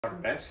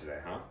Talking bench today,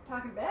 huh?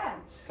 Talking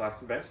bench. Let's talk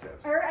some bench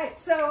tips. All right,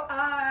 so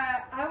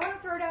I want to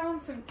throw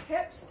down some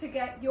tips to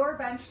get your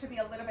bench to be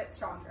a little bit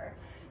stronger.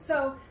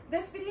 So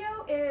this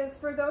video is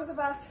for those of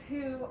us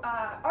who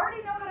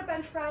already know how to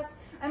bench press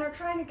and are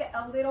trying to get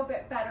a little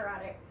bit better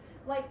at it,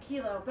 like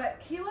Kilo.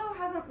 But Kilo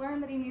hasn't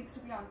learned that he needs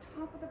to be on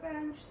top of the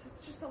bench, so it's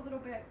just a little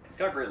bit...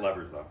 Got great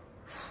levers though.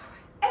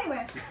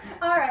 Anyways,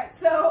 all right,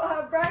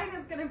 so Brian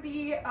is going to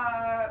be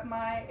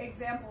my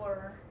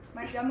exemplar,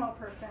 my demo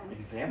person,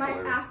 my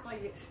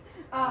athlete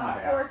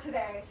for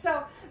today.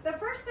 So the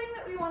first thing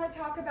that we want to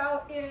talk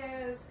about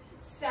is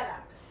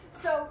setup.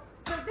 So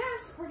for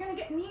this, we're going to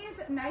get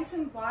knees nice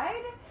and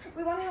wide.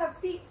 We want to have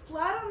feet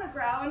flat on the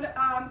ground.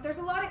 There's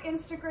a lot of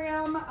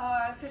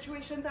Instagram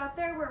situations out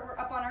there where we're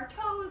up on our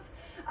toes.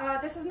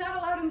 This is not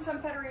allowed in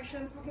some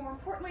federations, but more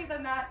importantly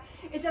than that,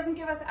 it doesn't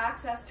give us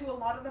access to a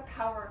lot of the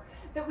power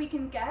that we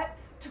can get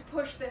to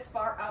push this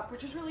bar up,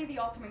 which is really the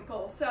ultimate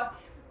goal. So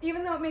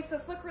even though it makes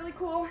us look really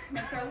cool,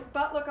 makes our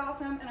butt look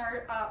awesome and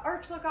our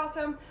arch look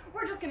awesome,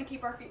 we're just going to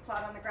keep our feet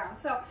flat on the ground.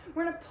 So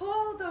we're going to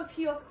pull those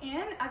heels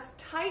in as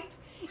tight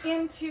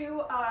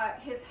into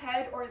his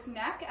head or his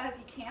neck as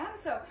he can.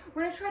 So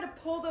we're going to try to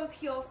pull those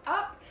heels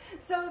up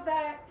so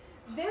that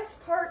this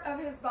part of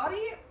his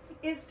body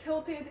is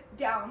tilted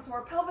down. So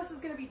our pelvis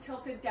is going to be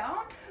tilted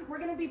down. We're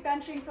going to be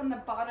benching from the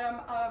bottom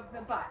of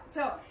the butt.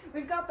 So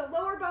we've got the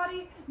lower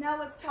body. Now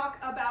let's talk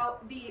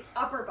about the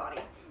upper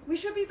body. We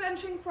should be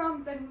benching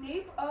from the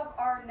nape of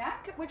our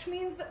neck, which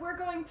means that we're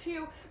going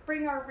to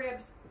bring our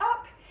ribs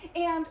up.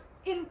 And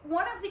in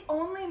one of the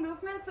only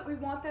movements that we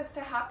want this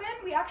to happen,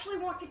 we actually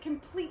want to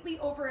completely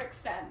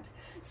overextend.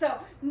 So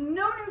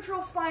no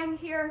neutral spine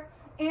here.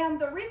 And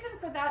the reason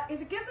for that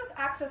is it gives us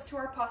access to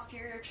our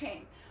posterior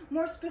chain.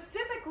 More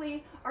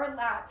specifically, our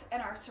lats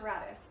and our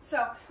serratus.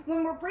 So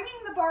when we're bringing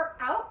the bar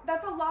out,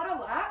 that's a lot of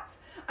lats.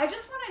 I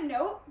just want to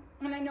note,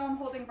 and I know I'm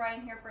holding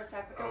Brian here for a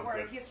sec, but don't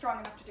worry, he's strong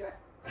enough to do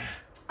it.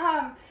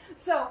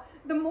 So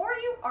the more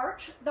you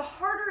arch, the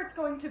harder it's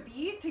going to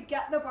be to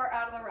get the bar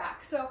out of the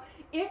rack. So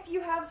if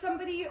you have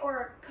somebody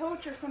or a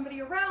coach or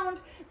somebody around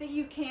that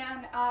you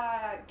can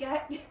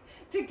get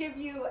to give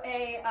you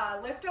a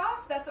lift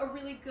off, that's a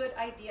really good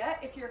idea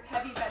if you're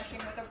heavy benching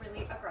with a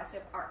really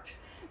aggressive arch.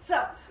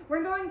 So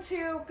we're going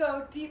to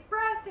go deep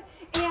breath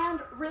and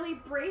really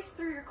brace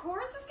through your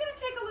core. This is going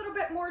to take a little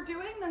bit more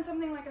doing than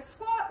something like a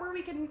squat where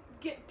we can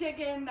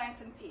dig in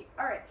nice and deep.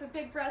 All right, so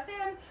big breath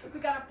in, we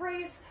got to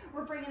brace,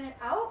 we're bringing it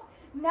out.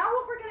 Now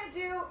what we're going to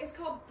do is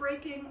called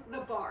breaking the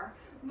bar.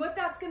 What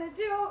that's going to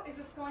do is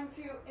it's going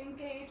to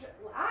engage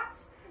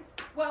lats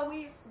while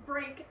we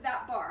break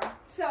that bar.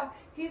 So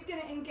he's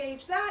going to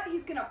engage that,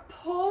 he's going to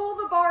pull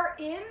the bar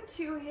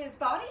into his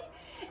body.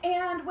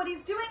 And what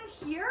he's doing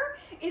here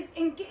is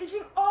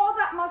engaging all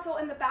that muscle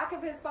in the back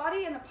of his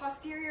body and the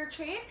posterior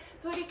chain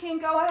so that he can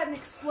go ahead and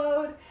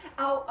explode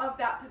out of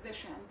that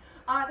position.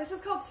 This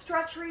is called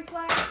stretch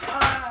reflex.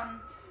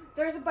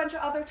 There's a bunch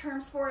of other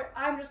terms for it.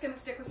 I'm just going to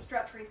stick with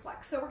stretch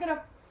reflex. So we're going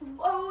to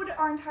load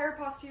our entire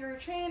posterior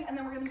chain and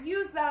then we're going to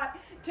use that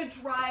to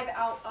drive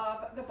out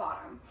of the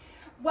bottom.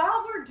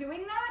 While we're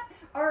doing that,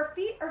 our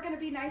feet are going to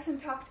be nice and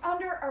tucked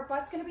under, our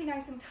butt's going to be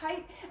nice and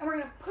tight, and we're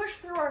going to push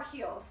through our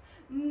heels.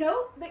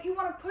 Note that you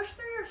want to push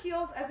through your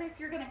heels as if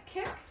you're going to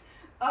kick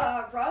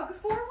a rug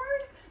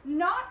forward,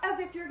 not as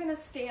if you're going to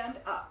stand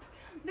up.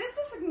 This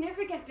is a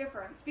significant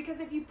difference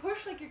because if you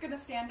push like you're going to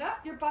stand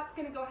up, your butt's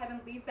going to go ahead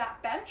and leave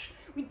that bench.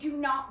 We do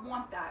not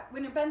want that.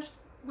 When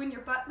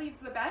your butt leaves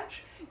the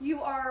bench,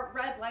 you are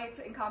red lights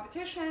in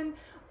competition,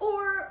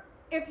 or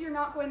if you're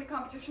not going to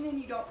competition and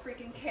you don't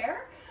freaking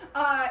care,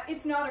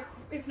 it's not a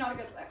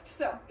good lift.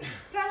 So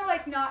kind of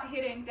like not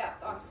hitting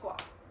depth on a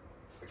squat.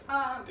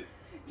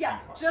 Yeah,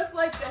 just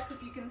like this,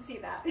 if you can see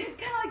that. It's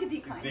kind of like a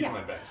decline.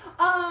 Decline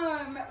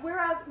bench.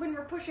 Whereas when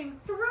we're pushing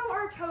through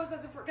our toes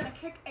as if we're going to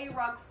kick a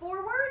rug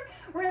forward,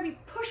 we're going to be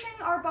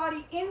pushing our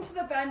body into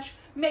the bench,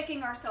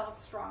 making ourselves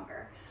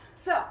stronger.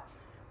 So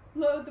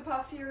load the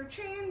posterior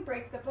chain,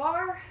 break the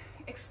bar,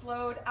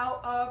 explode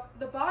out of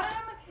the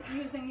bottom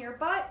using your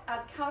butt.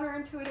 As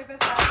counterintuitive as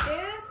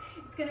that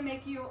is, it's going to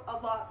make you a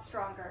lot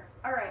stronger.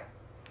 All right,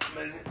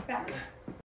 back.